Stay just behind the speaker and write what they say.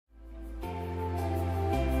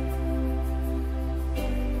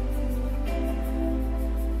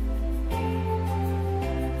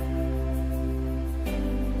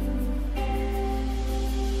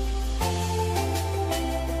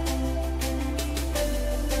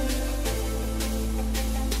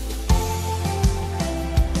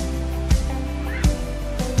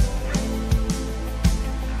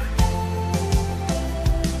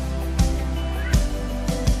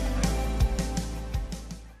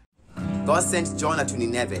God sent Jonah to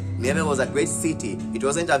Nineveh. Nineveh was a great city. It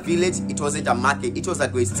wasn't a village, it wasn't a market. It was a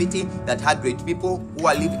great city that had great people who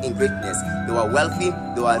are living in greatness. They were wealthy,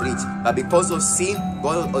 they were rich. But because of sin,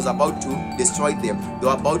 God was about to destroy them. They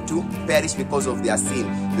were about to perish because of their sin.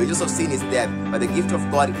 The wages of sin is death, but the gift of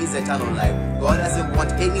God is eternal life. God doesn't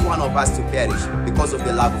want any one of us to perish because of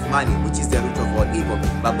the love of money, which is the root of all evil.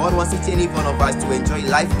 But God wants each and every one of us to enjoy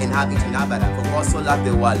life and have it in abundance. For God so loved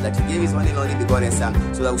the world that He gave His one and only begotten Son,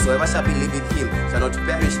 so that whosoever shall believe in Him shall not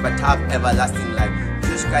perish but have everlasting life.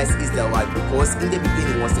 Jesus Christ is the Word, because in the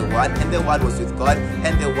beginning was the Word, and the Word was with God,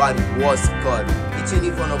 and the Word was God. Each and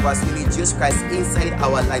every one of us, we need Jesus Christ inside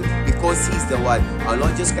our life, because He is the Word. Our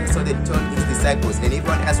Lord Jesus Christ told His disciples, and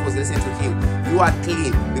everyone else was listening to Him, you are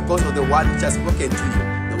clean because of the Word which has spoken to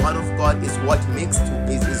you. The Word of God is what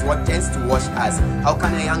is what tends to wash us. How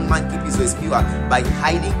can a young man keep his ways pure? By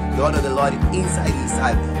hiding the Word of the Lord inside his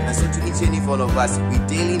heart. And so to each and every one of us, we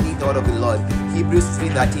daily need the Word of the Lord. Hebrews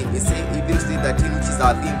 3:13, Hebrews 3:13, which is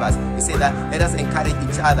our theme verse. We say that let us encourage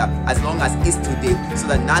each other as long as is today, so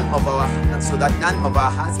that none of our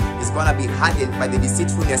hearts is gonna be hardened by the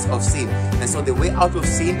deceitfulness of sin. And so the way out of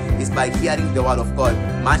sin is by hearing the Word of God.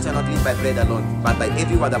 Man shall not live by bread alone, but by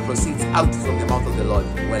every word that proceeds out from the mouth of the Lord.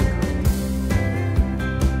 Welcome.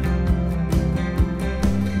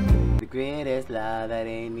 The greatest love that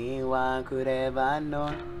anyone could ever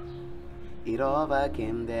know, it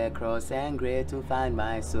overcame the cross and grave to find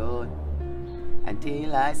my soul.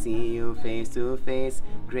 Until I see you face to face,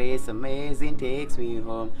 grace amazing takes me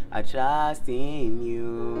home. I trust in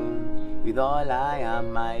you. With all I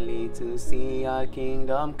am, I live to see your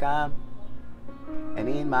kingdom come. And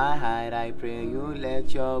in my heart I pray you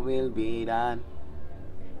let your will be done.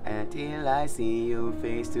 Until I see you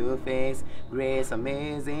face to face, grace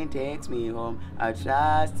amazing takes me home. I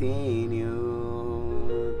trust in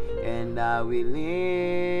you, and I will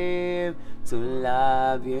live to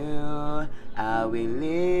love you. I will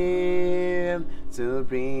live to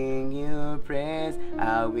bring you praise.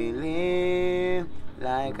 I will live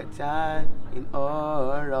like a child in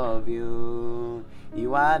awe of you.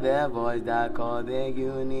 You are the voice that called the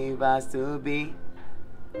universe to be.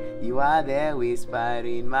 You are the whisper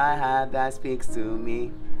in my heart that speaks to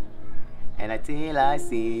me. And until I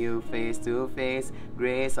see you face to face,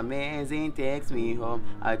 grace amazing takes me home.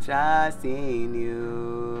 I trust in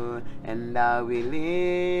you, and I will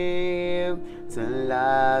live to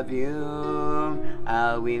love you.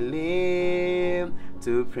 I will live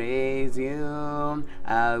to praise you.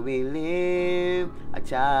 I will live a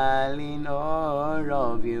child in awe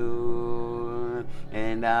of you,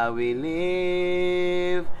 and I will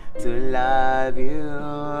live to love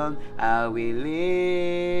you. I will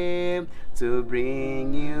live to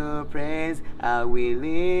bring you praise. I will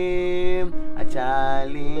live a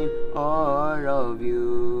child in awe of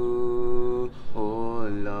you, oh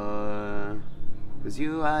Lord, 'cause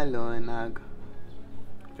you alone are God.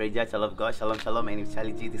 Praise God, child of God, shalom, shalom. My name is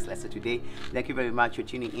Charlie G. This lesson today. Thank you very much for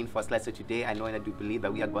tuning in for this lesson today. I know and I do believe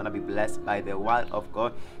that we are going to be blessed by the word of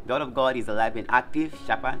God. The word of God is alive and active,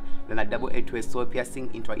 sharper than a double-edged sword, piercing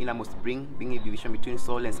into our innermost being a division between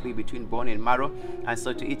soul and spirit, between bone and marrow. And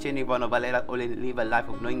so to each and every one of us, let us only live a life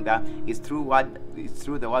of knowing that it's through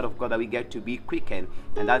the word of God that we get to be quickened.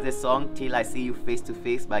 And that's the song Till I See You Face to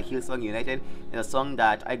Face by Hillsong United. It's a song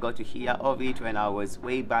that I got to hear of it when I was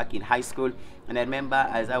way back in high school. And I remember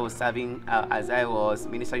as I was serving, as I was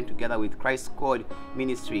ministering together with Christ Code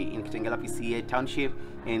Ministry in Kitengela PCA Township,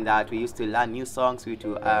 in that we used to learn new songs.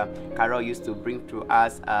 Carol used to bring to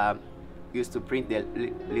us, used to print the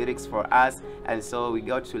lyrics for us, and so we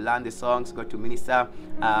got to learn the songs, got to minister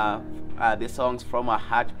the songs from our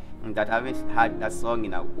heart. And that I haven't heard that song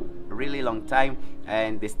in a really long time,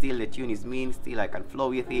 and the tune is mean, still I can flow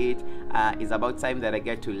with it. It's about time that I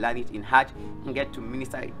get to learn it in heart and get to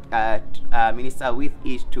minister with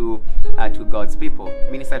it to God's people,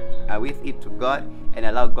 minister with it to God, and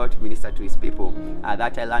allow God to minister to his people.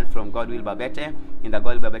 That I learned from God Will Babete. In the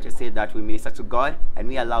God Will Babete said that we minister to God and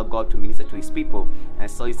we allow God to minister to his people.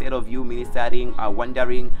 And so instead of you ministering,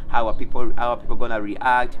 wondering how are people gonna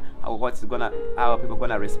react, how are people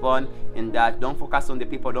gonna respond, and that don't focus on the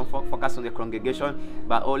people, don't focus on the congregation,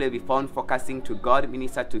 but always be found focusing to God,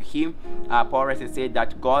 minister to him. Paul said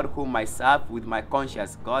that God whom I serve with my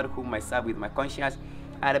conscience, God whom I serve with my conscience.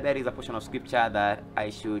 And there is a portion of scripture that I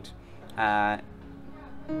should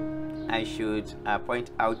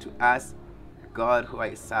point out to us. God who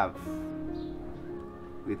I serve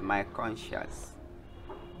with my conscience.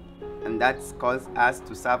 And that calls us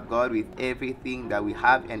to serve God with everything that we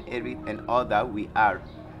have and all that we are.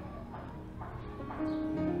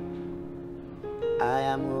 I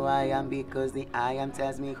am who I am because the I am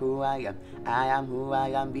tells me who I am. I am who I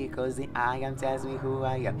am because the I am tells me who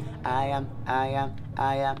I am. I am, I am,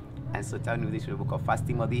 I am. And so turn with this to the book of 1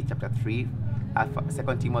 Timothy chapter 3,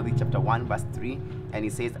 2 Timothy chapter 1 verse 3. And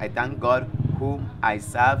it says, I thank God whom I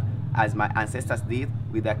serve as my ancestors did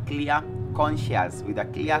with a clear conscience. With a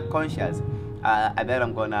clear conscience. I bet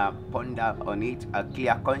I'm gonna ponder on it, a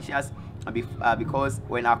clear conscience. Because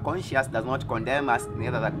when our conscience does not condemn us,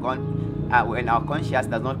 neither that God, when our conscience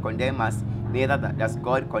does not condemn us, neither does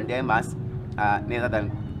God condemn us. Neither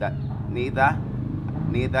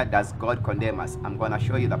does God condemn us. I'm gonna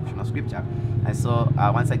show you the portion of scripture. And so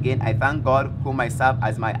once again, I thank God whom I serve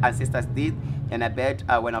as my ancestors did. And I bet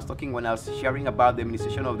when I was sharing about the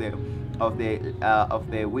ministration of the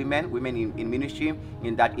women in ministry,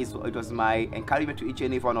 in that it was my encouragement to each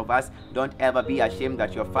and every one of us. Don't ever be ashamed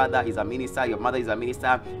that your father is a minister, your mother is a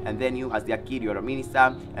minister, and then you as their kid, you're a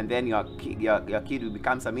minister, and then your kid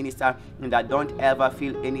becomes a minister, and that don't ever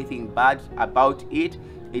feel anything bad about it.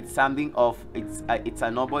 It's something of it's a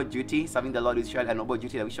noble duty, something the Lord is surely a noble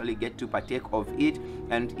duty that we surely get to partake of it,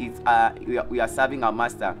 and it's we are serving our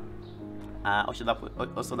master. Also the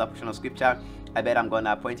portion of scripture, I bet I'm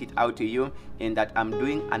gonna point it out to you in that I'm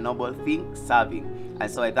doing a noble thing, serving. And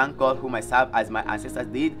so I thank God whom I serve as my ancestors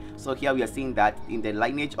did. So here we are seeing that in the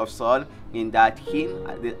lineage of Saul, in that him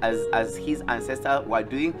as his ancestors were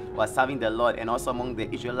doing, was serving the Lord. And also among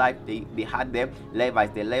the Israelites, they had the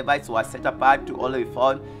Levites. The Levites were set apart to all of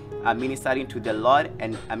fall, ministering to the Lord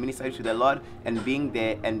and being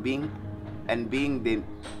the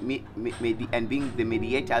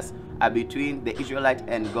mediators between the Israelites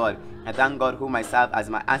and God. I thank God whom I serve as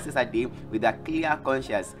my ancestors did with a clear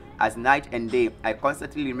conscience, as night and day I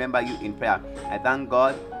constantly remember you in prayer. I thank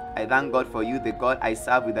God for you, the God I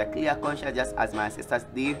serve, with a clear conscience, just as my ancestors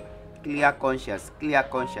did. Clear conscience, clear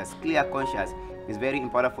conscience, clear conscience. It's very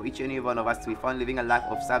important for each and every one of us to be found living a life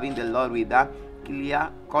of serving the Lord with a clear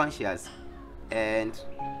conscience. And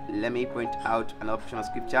let me point out another portion of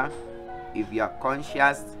scripture. If your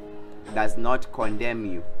conscience does not condemn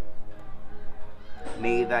you,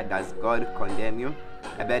 neither does God condemn you.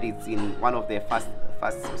 I bet it's in one of the first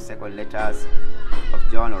or second letters of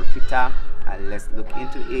John or Peter. Let's look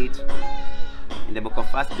into it. In the book of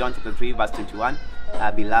 1 John chapter 3 verse 21,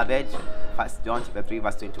 beloved, 1 John chapter 3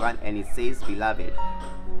 verse 21, and it says, beloved,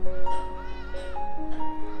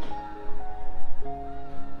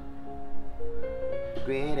 the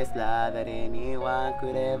greatest love that anyone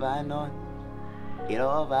could ever know, it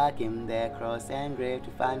overcame the cross and grave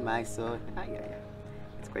to find my soul.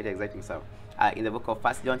 It's quite an exciting song. In the book of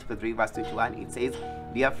 1 John chapter 3 verse 21, it says,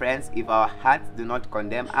 dear friends, if our hearts do not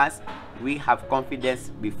condemn us, we have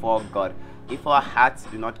confidence before God. If our hearts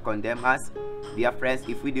do not condemn us, dear friends,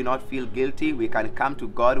 if we do not feel guilty, we can come to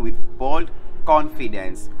God with bold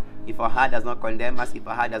confidence. If our heart does not condemn us, we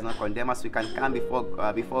can come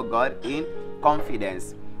before God in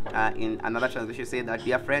confidence. In another translation, say that,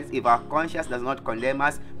 dear friends, if our conscience does not condemn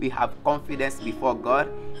us, we have confidence before God.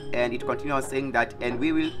 And it continues saying that, and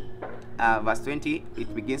we will, verse 20,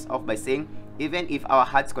 it begins off by saying, even if our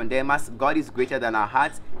hearts condemn us, God is greater than our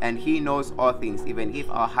hearts, and He knows all things. Even if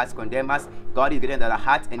our hearts condemn us, God is greater than our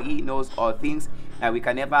hearts, and He knows all things. And we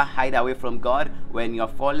can never hide away from God. When you're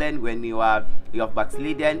fallen, when you have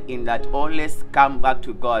backslidden, in that always come back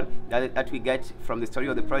to God. That we get from the story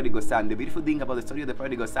of the prodigal son. The beautiful thing about the story of the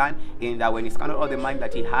prodigal son, in that when he scattered all the money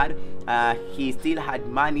that he had, he still had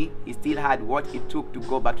money. He still had what it took to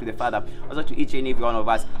go back to the Father. Also, to each and every one of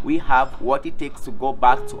us, we have what it takes to go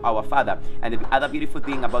back to our Father. And the other beautiful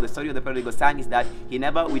thing about the story of the prodigal son is that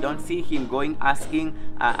we don't see him going asking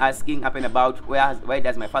up and about, where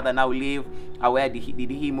does my father now live? Where did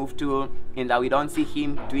he move to? And that we don't see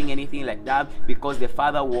him doing anything like that, because the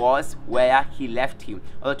Father was where he left him.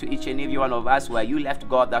 Also, to each and every one of us, where you left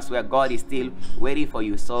God, that's where God is still waiting for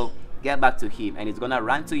you. So get back to Him, and He's gonna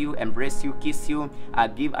run to you, embrace you, kiss you,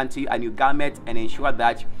 give unto you a new garment, and ensure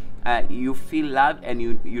that you feel loved, and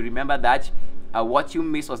you remember that what you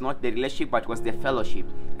missed was not the relationship, but was the fellowship.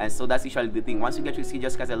 And so that's usually the thing. Once you get to see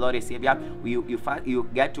Jesus Christ as Lord and Savior, you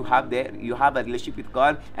get to have a relationship with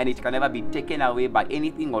God, and it can never be taken away by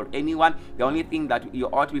anything or anyone. The only thing that you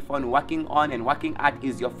ought to be found working on and working at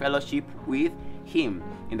is your fellowship with Him.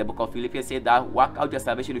 In the book of Philippians, said that work out your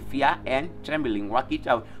salvation with fear and trembling. Work it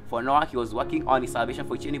out. For Noah, he was working on his salvation.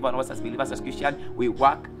 For each and every one of us as believers, as Christians, we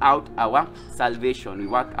work out our salvation. We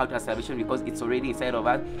work out our salvation because it's already inside of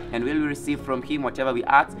us, and we will receive from Him whatever we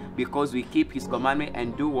ask, because we keep His commandment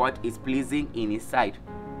and do what is pleasing in His sight.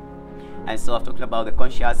 And so I've talked about the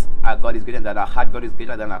conscious. God is greater than our heart. God is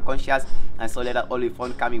greater than our conscious. And so let us all be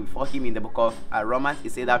found coming before Him in the book of Romans. He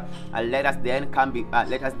said that let us then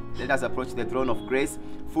let us approach the throne of grace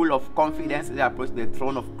full of confidence. Let us approach the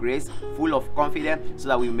throne of grace full of confidence, so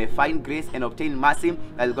that we may find grace and obtain mercy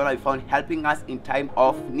that is going to be found helping us in time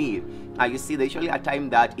of need. You see, there's usually a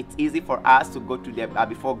time that it's easy for us to go to the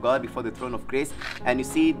before God, before the throne of grace, and you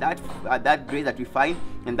see that that grace that we find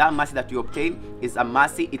and that mercy that we obtain is a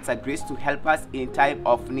mercy. It's a grace to help us in time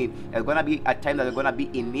of need. There's going to be a time that we're going to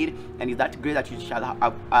be in need, and is that grace that you shall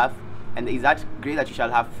have and is that grace that you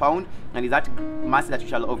shall have found, and is that mercy that you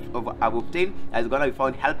shall have obtained, that is going to be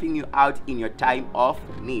found helping you out in your time of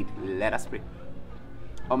need. Let us pray.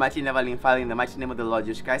 Almighty and ever living Father, in the mighty name of the Lord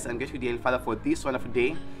Jesus Christ, I'm grateful, dear Father, for this wonderful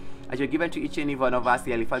day as you're given to each and every one of us,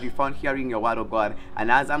 dear Father, we found hearing your word, oh God. And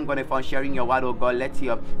as I'm going to find sharing your word, oh God,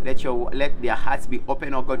 let their hearts be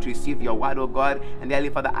open, oh God, to receive your word, oh God. And dear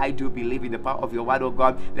Father, I do believe in the power of your word, oh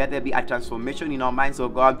God. Let there be a transformation in our minds, oh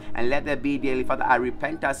God, and let there be, dear Father, a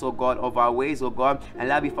repentance, oh God, of our ways, oh God, and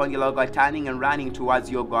let me find you, Lord God, turning and running towards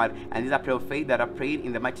you, oh God. And this is a prayer of faith that I prayed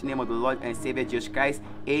in the mighty name of the Lord and Savior Jesus Christ.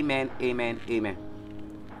 Amen, amen, amen.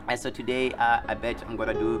 And so today, I bet I'm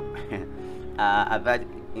gonna do a bet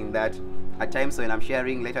in that at times when I'm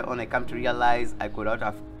sharing, later on I come to realize I could not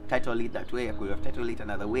have titled it that way, I could have titled it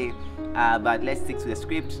another way, but let's stick to the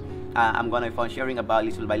script. I'm gonna be sharing about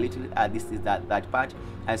little by little. This is that part,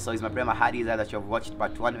 and so it's my prayer, my heart is that you have watched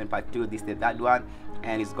part 1 and part 2. This is the third one,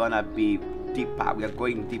 and it's gonna be deeper. We are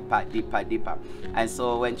going deeper. And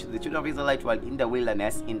so when the children of Israelites were in the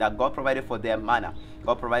wilderness, in that God provided for them manna,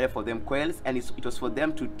 God provided for them quails, and it was for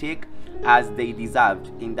them to take as they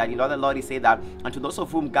deserved. In that, the Lord, He said that, and to those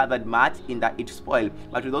of whom gathered much, in that it spoiled,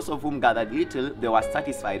 but to those of whom gathered little, they were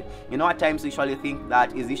satisfied. At times we usually think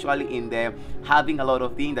that is usually in the having a lot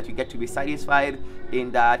of things that you get to be satisfied.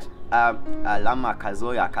 In that alama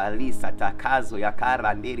kazoya kalisa takazo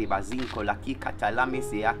yakara ndere bazinko lakika talame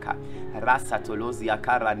seyaka rasa tolozi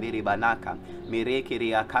yakara ndere banaka mirekere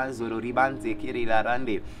yakazo ribanze kiri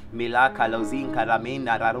larande milaka lozinka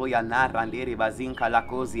ramena raroya nara ndere bazinka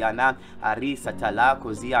lakozi ana arisa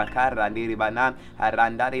talako zia kara ndere bana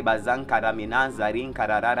arandare bazanka raminanza rinka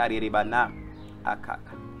rarara ribana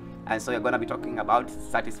akaka. And so you're going to be talking about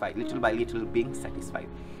satisfied, little by little being satisfied.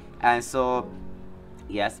 And so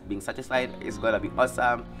yes, being satisfied is going to be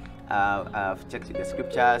awesome. I've checked the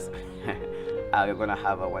scriptures. We're going to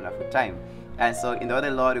have a wonderful time. And so in the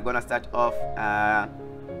other Lord, we're going to start off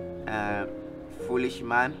foolish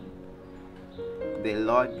man, the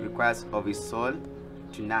Lord requires of his soul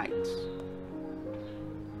tonight.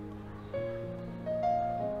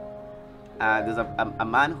 There's a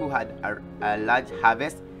man who had a large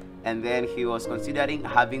harvest, and then he was considering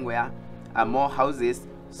having more houses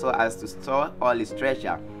so as to store all his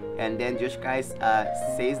treasure. And then Josh Christ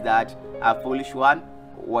says that a foolish one,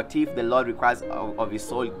 what if the Lord requires of his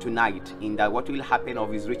soul tonight? In that, what will happen of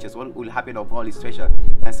his riches? What will happen of all his treasure?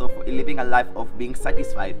 And so for living a life of being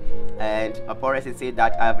satisfied. And Paul said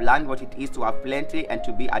that I have learned what it is to have plenty and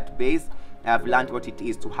to be at base. I have learned what it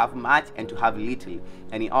is to have much and to have little.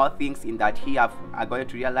 And in all things, in that he are going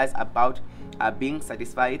to realize about being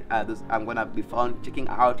satisfied. I'm going to be found checking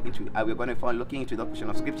out into, we're going to be found looking into the portion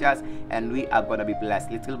of scriptures, and we are going to be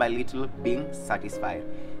blessed little by little being satisfied.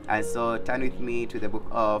 And so turn with me to the book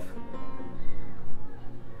of,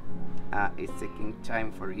 it's taking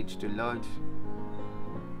time for it to load.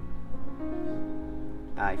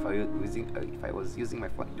 If I was using my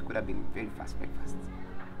phone, it could have been very fast.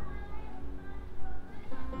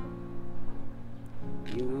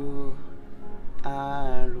 You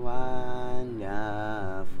are wonderful,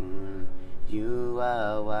 you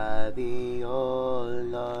are worthy, oh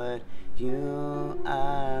Lord. You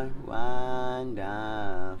are wonderful,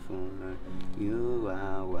 you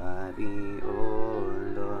are worthy, oh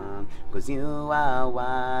Lord. 'Cause you are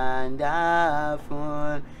wonderful,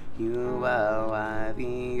 you are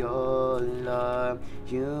worthy, oh Lord.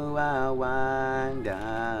 You are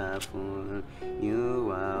wonderful,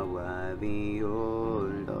 you are worthy,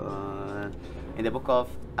 oh Lord. In the book of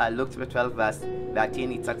Luke 12 verse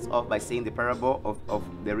 13, it starts off by saying the parable of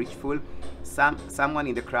the rich fool. Someone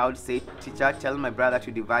in the crowd said, "Teacher, tell my brother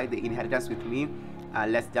to divide the inheritance with me."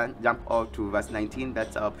 Let's jump out to verse 19.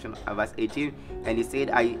 That's our option, verse 18. And he said,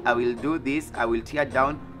 I will do this. I will tear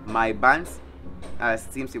down my barns.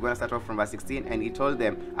 Seems we're going to start off from verse 16, and he told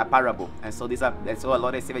them a parable. And so our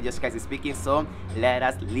Lord and Savior Jesus Christ is speaking. So let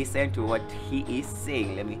us listen to what he is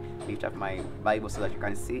saying. Let me lift up my Bible so that you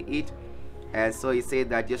can see it. And so he said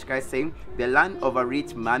that Jesus Christ saying, the land of a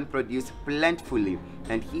rich man produced plentifully,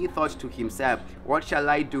 And he thought to himself, what shall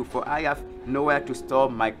I do? For I have nowhere to store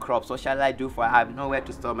my crops. What shall I do? For I have nowhere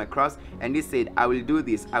to store my crops. And he said, I will do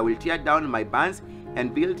this. I will tear down my barns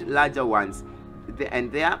and build larger ones.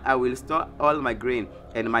 And there I will store all my grain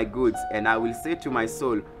and my goods. And I will say to my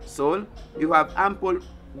soul, soul, you have ample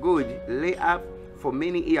good lay up for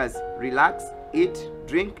many years. Relax, eat,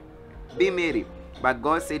 drink, be merry. But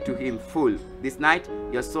God said to him, fool, this night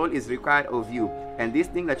your soul is required of you. And this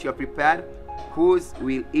thing that you have prepared, whose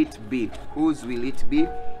will it be? Whose will it be?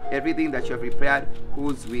 Everything that you have prepared,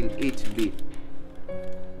 whose will it be?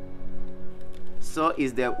 So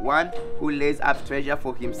is the one who lays up treasure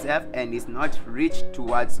for himself and is not rich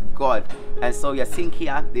towards God. And so you're seeing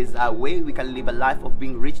here, there's a way we can live a life of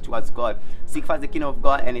being rich towards God. Seek first the kingdom of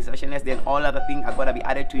God and his righteousness, then all other things are going to be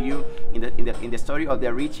added to you. In the story of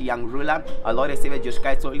the rich young ruler, our Lord and Savior Jesus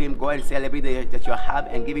Christ told him, go and sell everything that you have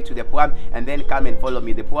and give it to the poor, and then come and follow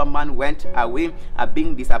me. The poor man went away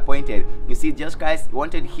being disappointed. You see, Jesus Christ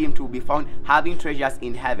wanted him to be found having treasures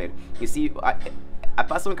in heaven. You see, a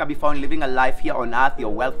person can be found living a life here on earth. You're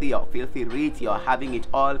wealthy, you're filthy rich, you're having it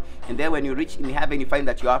all, and then when you reach in heaven, you find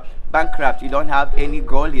that you are bankrupt. You don't have any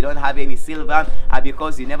gold, you don't have any silver,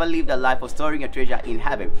 because you never lived a life of storing a treasure in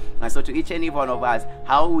heaven. And so to each and every one of us,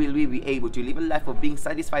 how will we be able to live a life of being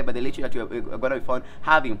satisfied by the little that you're going to be found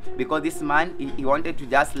having? Because this man, he wanted to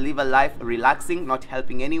just live a life relaxing, not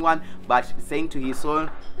helping anyone, but saying to his soul,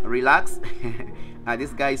 relax.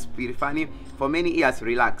 This guy is pretty funny. For many years,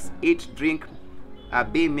 relax, eat, drink,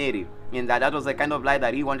 be merry. And that was the kind of life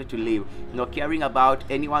that he wanted to live, caring about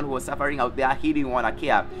anyone who was suffering out there. He didn't want to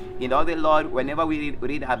care. The Lord, whenever we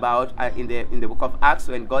read about in the book of Acts,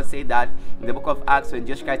 when God said that in the book of Acts, when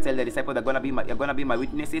Jesus Christ told the disciples, you're gonna be my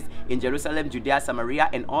witnesses in Jerusalem, Judea, Samaria,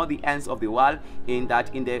 and all the ends of the world. When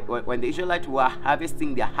the Israelites were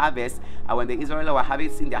harvesting their harvest, when the Israelites were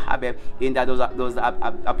harvesting their harvest, in that there was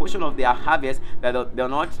a portion of their harvest that they're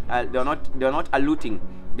not looting.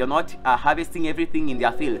 They're not harvesting everything in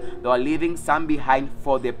their field. They are leaving some behind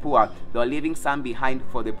for the poor. They are leaving some behind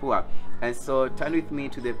for the poor. And so turn with me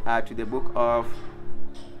to the book of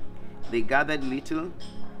They Gathered Little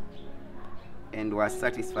and Were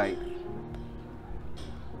Satisfied.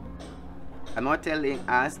 I'm not telling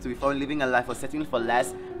us to be found living a life of settling for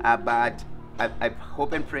less, but I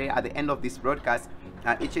hope and pray at the end of this broadcast,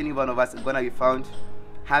 each and every one of us is going to be found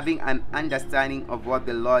having an understanding of what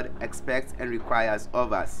the Lord expects and requires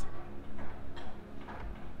of us.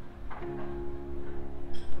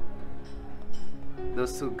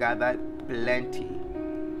 Those who gathered plenty,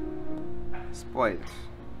 spoiled,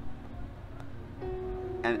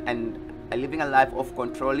 and living a life of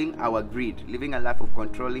controlling our greed, living a life of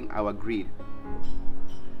controlling our greed.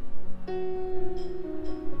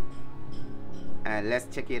 And let's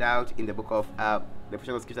check it out in the book of the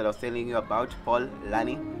portion of scripture that I was telling you about, Paul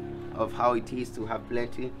learning of how it is to have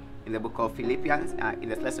plenty in the book of Philippians. In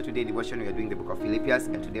this lesson today, devotion, we are doing the book of Philippians,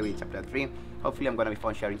 and today we're in chapter 3. Hopefully I'm going to be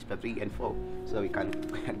found sharing chapter 3 and 4 so that we can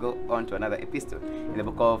go on to another epistle. In the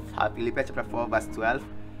book of Philippians chapter 4 verse 12,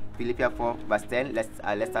 Philippians 4 verse 10,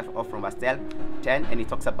 let's start off from verse 10, and it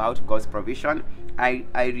talks about God's provision. I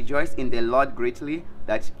rejoice in the Lord greatly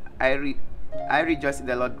that I rejoice in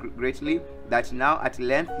the Lord greatly that now at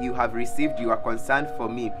length you have received your concern for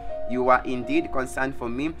me. You were indeed concerned for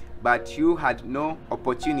me, but you had no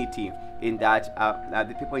opportunity. In that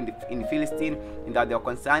the people in Philistine, in that they were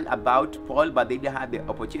concerned about Paul, but they didn't have the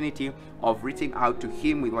opportunity of reaching out to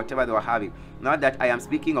him with whatever they were having. Not that I am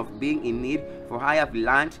speaking of being in need, for I have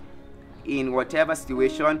learned in whatever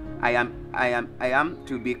situation I am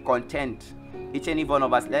to be content. Each and every one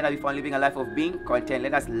of us, let us be found living a life of being content.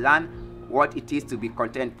 Let us learn what it is to be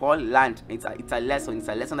content. Paul learned. It's a lesson. It's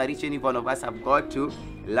a lesson that each and every one of us have got to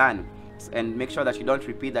learn. And make sure that you don't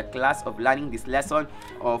repeat the class of learning this lesson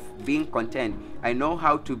of being content. I know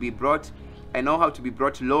how to be brought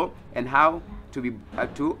low, and how to be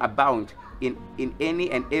to abound in any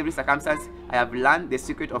and every circumstance. I have learned the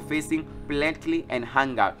secret of facing plenty and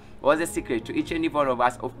hunger. What's the secret to each and every one of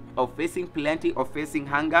us of facing plenty, of facing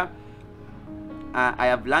hunger? I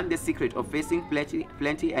have learned the secret of facing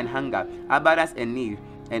plenty and hunger, abundance and need,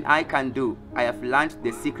 and I have learned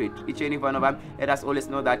the secret. Each and every one of them, let us always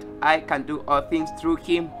know that I can do all things through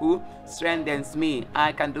him who strengthens me.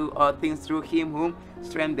 I can do all things through him who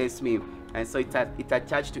strengthens me. And so it's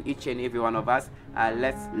attached to each and every one of us.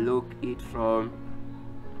 Let's look it from,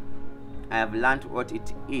 I have learned what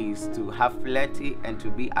it is to have plenty and to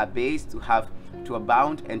be abased, to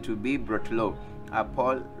abound and to be brought low.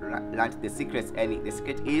 Paul learned the secrets, and the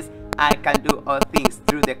secret is I can do all things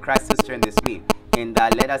through the Christ who strengthens me. And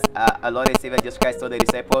let us, our Lord and Savior Jesus Christ told the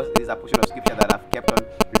disciples, this is a portion of scripture that I've kept on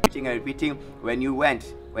repeating and repeating.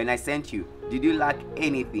 When I sent you, did you lack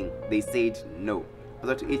anything? They said no.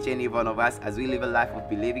 So to each and every one of us, as we live a life of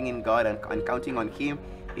believing in God and counting on Him,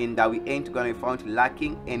 in that we ain't going to be found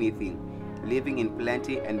lacking anything, living in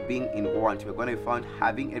plenty and being in want. We're going to be found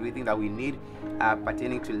having everything that we need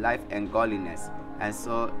pertaining to life and godliness. And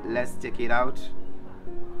so let's check it out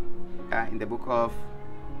in the book of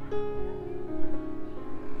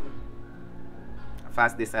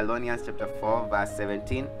 1 Thessalonians chapter 4 verse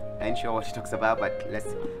 17. I ain't sure what it talks about, but let's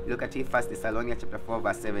look at it. 1 Thessalonians chapter 4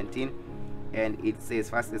 verse 17, and it says,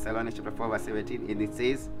 1 Thessalonians chapter 4 verse 17, and it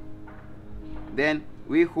says, then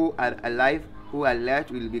we who are alive, who are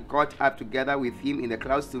left, will be caught up together with him in the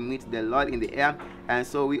clouds to meet the Lord in the air, and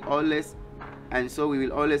so we will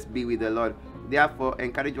always be with the Lord. Therefore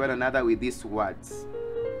encourage one another with these words.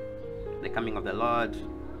 The coming of the Lord,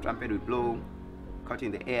 trumpet will blow, caught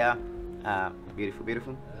in the air.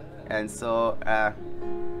 Beautiful. And so that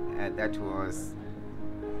was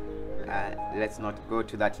let's not go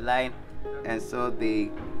to that line. And so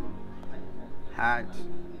they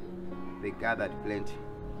gathered plenty.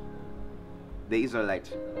 The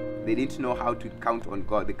Israelites, they didn't know how to count on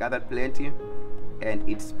God. They gathered plenty and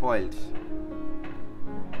it spoiled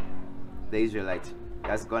the Israelites.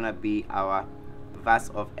 That's gonna be our verse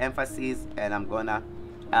of emphasis. And I'm gonna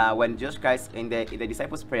when Jesus Christ in the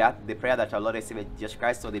disciples' prayer, the prayer that our Lord and Savior Jesus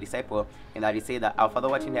Christ told the disciple, and that he said that, our Father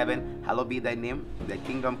who art in heaven, hallowed be thy name, the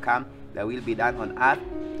kingdom come, thy will be done on earth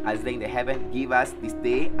as they in the heaven. Give us this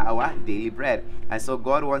day our daily bread. And so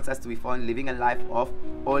God wants us to be found living a life of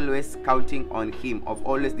always counting on Him, of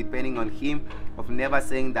always depending on Him, of never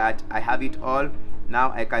saying that I have it all,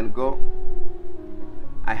 now I can go,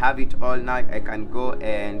 I have it all, now I can go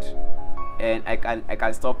and I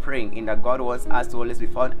can stop praying. In that God wants us to always be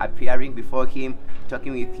found appearing before Him,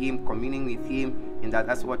 talking with Him, communing with Him, and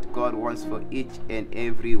that's what God wants for each and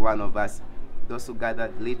every one of us. Those who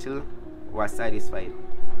gathered little were satisfied.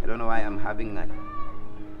 I don't know why I'm having a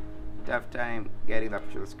tough time getting the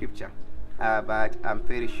actual scripture, but I'm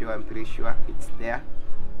pretty sure it's there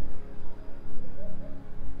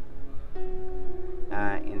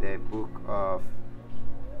in the book of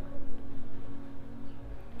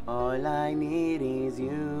all I need is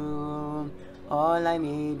you, all I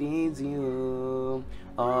need is you,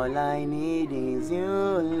 all I need is you,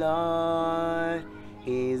 Lord,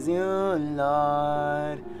 is you,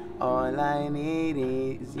 Lord, all I need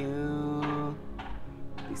is you.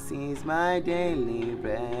 This is my daily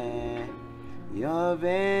bread, your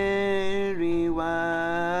very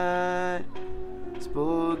word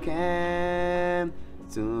spoken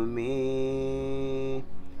to me,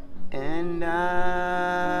 and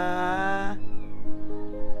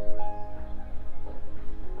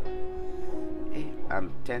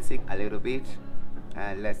I'm tensing a little bit.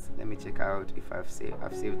 Let me check out if I've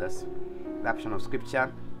saved this option of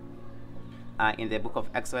scripture in the book of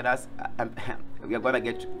Exodus. We are gonna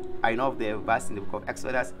get, I know of the verse in the book of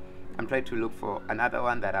Exodus. I'm trying to look for another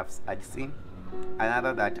one that I'd seen,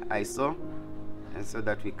 another that I saw, and so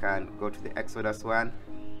that we can go to the Exodus one.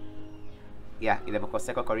 Yeah, in the book of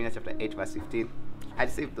 2 Corinthians chapter 8 verse 15.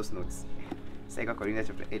 I'd saved those notes. 2 Corinthians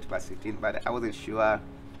chapter 8 verse 15, but I wasn't sure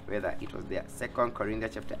whether it was there. 2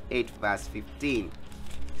 Corinthians chapter 8 verse 15.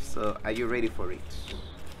 So are you ready for it?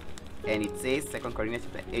 And it says, 2 Corinthians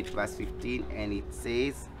chapter 8 verse 15, and it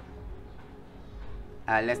says,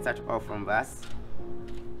 let's start off from verse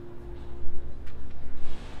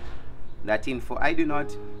 13. For I do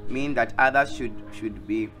not mean that others should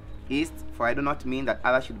be east, for I do not mean that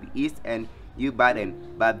others should be east and you burden,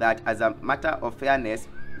 but that as a matter of fairness,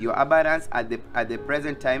 your abundance at the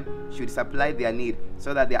present time should supply their need,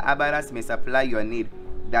 so that their abundance may supply your need,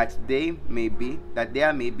 that there may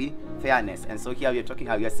be fairness. And so here we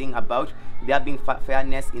are seeing about there being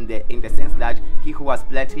fairness in the sense that he who has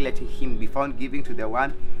plenty, let him be found giving to the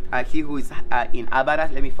one. He who is in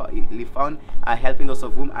abundance, let me be found helping those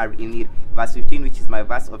of whom are in need. Verse 15, which is my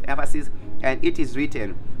verse of emphasis. And it is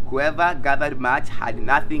written, whoever gathered much had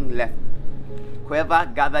nothing left. Whoever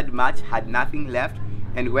gathered much had nothing left,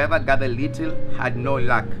 and whoever gathered little had no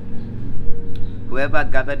lack. Whoever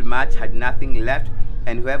gathered much had nothing left,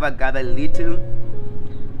 and whoever gathered little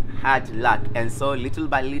had lack. And so little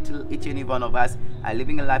by little, each and every one of us are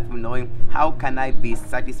living a life of knowing, how can I be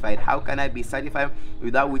satisfied? How can I be satisfied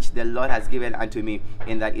with that which the Lord has given unto me?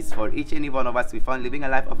 And that is for each and every one of us to be found living a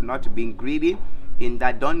life of not being greedy, in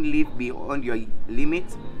that don't live beyond your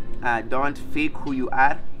limits, don't fake who you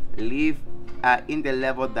are, live in the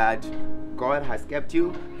level that God has kept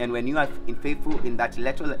you. And when you are faithful in that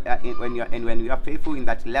little, when you are faithful in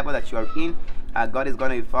that level that you are in, God is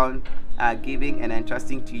going to be found giving and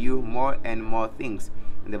entrusting to you more and more things.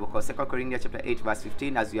 In the book of 2 Corinthians chapter 8 verse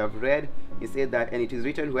 15, as you have read, he said that, and it is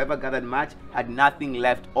written, whoever gathered much had nothing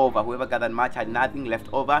left over. Whoever gathered much had nothing left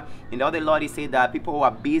over. In the other Lord, he said that people who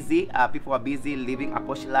are busy, living a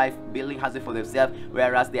posh life, building houses for themselves,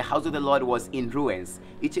 whereas the house of the Lord was in ruins.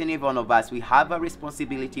 Each and every one of us, we have a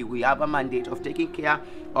responsibility, we have a mandate of taking care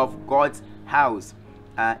of God's house.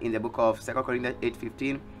 In the book of 2 Corinthians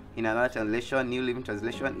 8:15, in another translation, New Living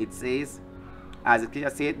Translation, it says, as the scripture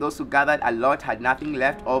said, those who gathered a lot had nothing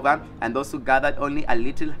left over, and those who gathered only a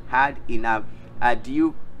little had enough.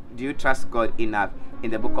 Do you trust God enough? In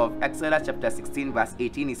the book of Exodus chapter 16 verse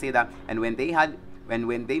 18, he said that, and when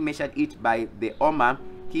they measured it by the omer,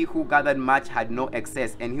 he who gathered much had no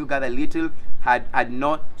excess, and he who gathered little had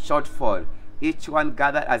no shortfall. Each one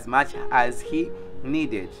gathered as much as he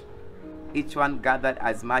needed. Each one gathered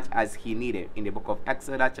as much as he needed. In the book of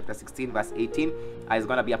Exodus chapter 16 verse 18, is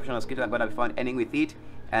going to be a portion of scripture I'm going to be found ending with it.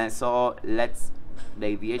 And so let's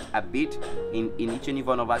deviate a bit in each and every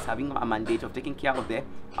one of us having a mandate of taking care of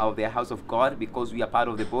the house of God, because we are part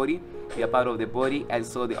of the body. We are part of the body, and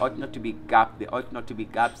so there ought not to be gaps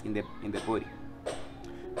in the body.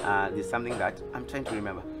 There's something that I'm trying to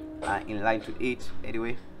remember in line to it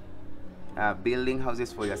anyway. Building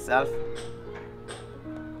houses for yourself.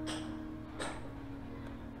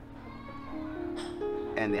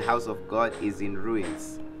 And the house of God is in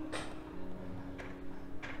ruins.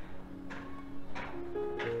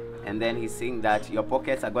 And then he's saying that your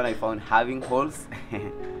pockets are going to be found having holes.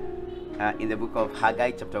 In the book of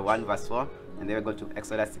Haggai chapter 1 verse 4, and then we go to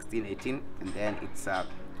Exodus 16:18, and then it's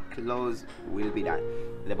close will be done.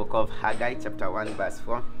 The book of Haggai chapter 1 verse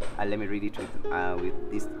 4, let me read it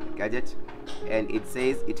with this gadget, and it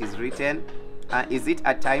says, it is written, is it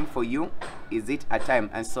a time for you? Is it a time?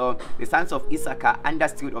 And so the sons of Issachar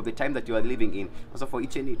understood of the time that you are living in. Also for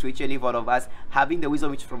each and every one of us, having the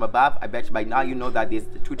wisdom which from above, I bet by now you know that there's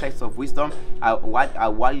two types of wisdom. A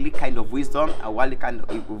worldly kind of wisdom,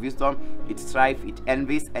 it's strife, it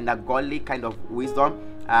envies, and a godly kind of wisdom.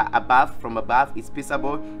 From above is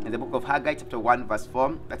peaceable. In the book of Haggai chapter 1 verse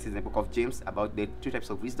 4, that's in the book of James about the two types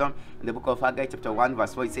of wisdom. In the book of Haggai chapter 1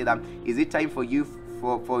 verse 4, it says that, is it time for you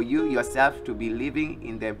yourself to be living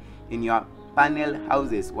in your panel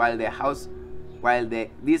houses while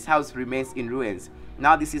this house remains in ruins?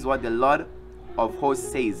 Now this is what the Lord of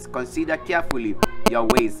hosts says, consider carefully your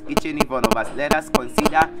ways. Each and every one of us, let us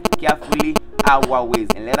consider carefully our ways,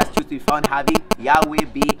 and let us choose to be found having Yahweh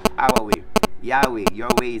be our way. Yahweh, your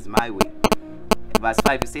way is my way. Verse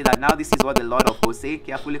 5, you say that, now this is what the Lord of hosts say,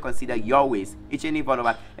 carefully consider your ways. Each and every one of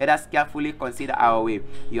us, let us carefully consider our way.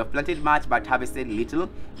 You have planted much but harvested little.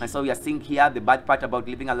 And so we are seeing here the bad part about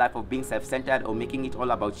living a life of being self-centered or making it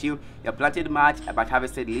all about you. You have planted much but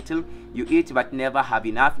harvested little. You eat but never have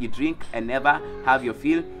enough. You drink and never have your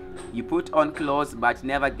fill. You put on clothes but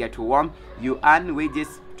never get warm. You earn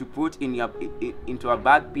wages to put into a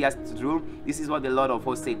bag pierced through. This is what the Lord of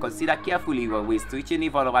hosts say, consider carefully your ways. To each and every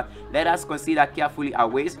one of us, let us consider carefully our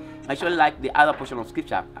ways. I actually like the other portion of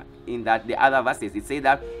scripture in that the other verses. It says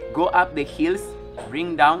that, go up the hills,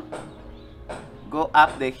 bring down. Go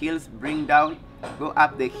up the hills, bring down. Go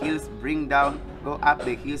up the hills, bring down. Go up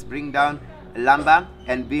the hills, bring down lumber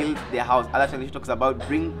and build the house. Other translation talks about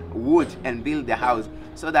bring wood and build the house,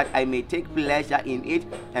 so that I may take pleasure in it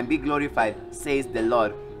and be glorified, says the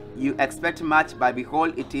Lord. You expect much, but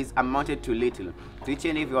behold, it is amounted to little. To each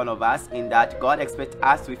and every one of us, in that God expects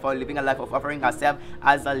us to be found living a life of offering ourselves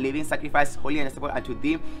as a living sacrifice, holy and acceptable unto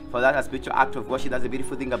Thee. For that, a spiritual act of worship. That's the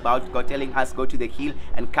beautiful thing about God telling us, go to the hill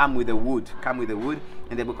and come with the wood. Come with the wood.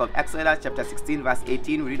 In the book of Exodus chapter 16 verse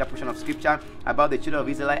 18, we read a portion of scripture about the children of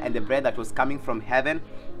Israel and the bread that was coming from heaven.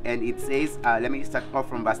 And it says, let me start off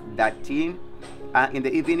from verse 13. In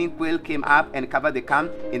the evening, quail came up and covered the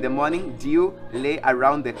camp. In the morning, dew lay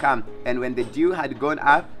around the camp. And when the dew had gone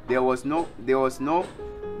up, there was on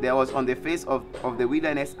the face of the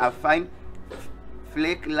wilderness a fine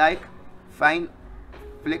flake-like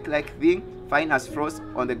thing, fine as frost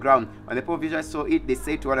on the ground. When the provisions saw it, they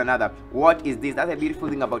said to one another, what is this? That's a beautiful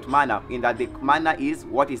thing about manna, in that the manna is,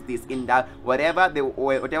 what is this? In that whatever they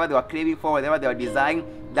were craving for, whatever they were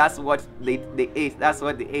desiring, that's what they ate. That's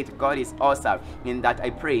what they ate. God is awesome. In that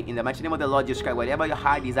I pray, in the mighty name of the Lord Jesus Christ, whatever your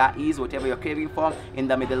heart desire is, whatever you're craving for, in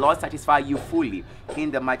that may the Lord satisfy you fully. In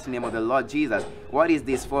the mighty name of the Lord Jesus. What is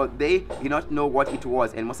this? For they did not know what it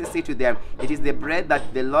was. And Moses said to them, it is the bread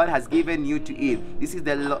that the Lord has given you to eat. This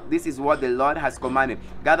is what the Lord has commanded.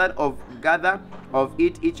 Gather of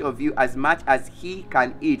it each of you as much as he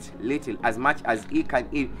can eat, little, as much as he can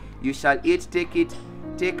eat. You shall eat.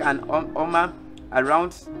 Take an omer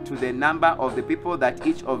around to the number of the people that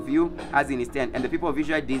each of you has in his tent. And the people of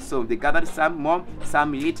Israel did so. They gathered some more,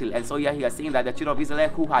 some little. And so here he is saying that the children of Israel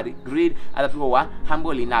who had greed, other people were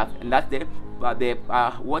humble enough. And that's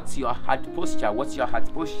what's your heart posture? What's your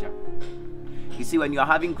heart posture? You see, when you are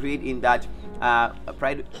having greed, in that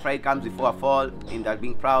pride comes before a fall, in that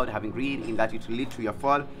being proud, having greed, in that it will lead to your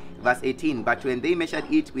fall. Verse 18, but when they measured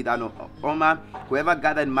it with an omer, whoever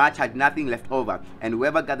gathered much had nothing left over, and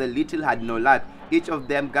whoever gathered little had no lack. Each of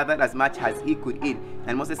them gathered as much as he could eat.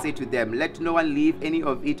 And Moses said to them, let no one leave any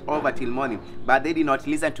of it over till morning. But they did not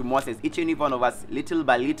listen to Moses. Each and every one of us, little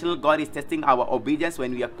by little, God is testing our obedience.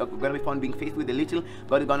 When we are going to be found being faithful with the little,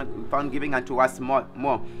 God is going to be found giving unto us more.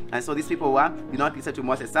 And so these people did not listen to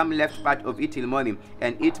Moses. Some left part of it till morning,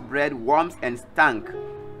 and eat bread, worms, and stank.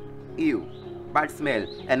 Ew. Bad smell.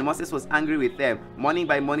 And Moses was angry with them. Morning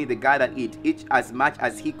by morning they gathered it, each as much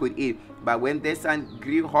as he could eat. But when the sun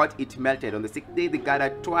grew hot, it melted. On the 6th day they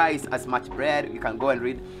gathered twice as much bread. You can go and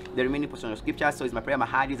read the remaining portion of scripture. So it's my prayer, my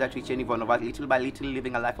heart is that each and every one of us, little by little,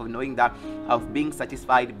 living a life of knowing that, of being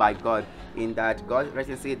satisfied by God. In that God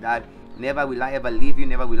rightly said that, never will I ever leave you,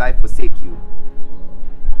 never will I forsake you.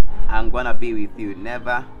 I'm gonna be with you,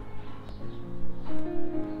 never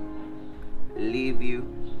leave you,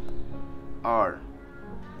 or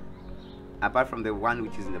apart from the one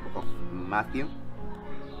which is in the book of Matthew.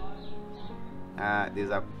 There's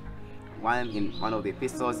a one in one of the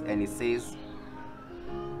epistles, and it says,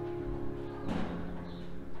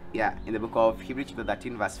 in the book of Hebrews chapter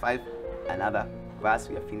 13 verse 5, another verse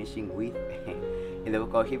we are finishing with. In the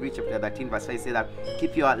book of Hebrews chapter 13 verse 5, it says that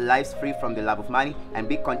keep your lives free from the love of money and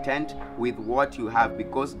be content with what you have,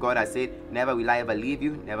 because God has said, never will I ever leave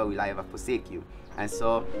you, never will I ever forsake you. And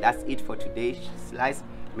so that's it for today's slice.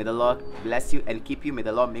 May the Lord bless you and keep you. May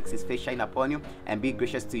the Lord make his face shine upon you and be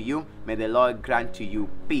gracious to you. May the Lord grant to you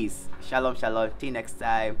peace. Shalom, shalom. Till next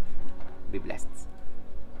time. Be blessed.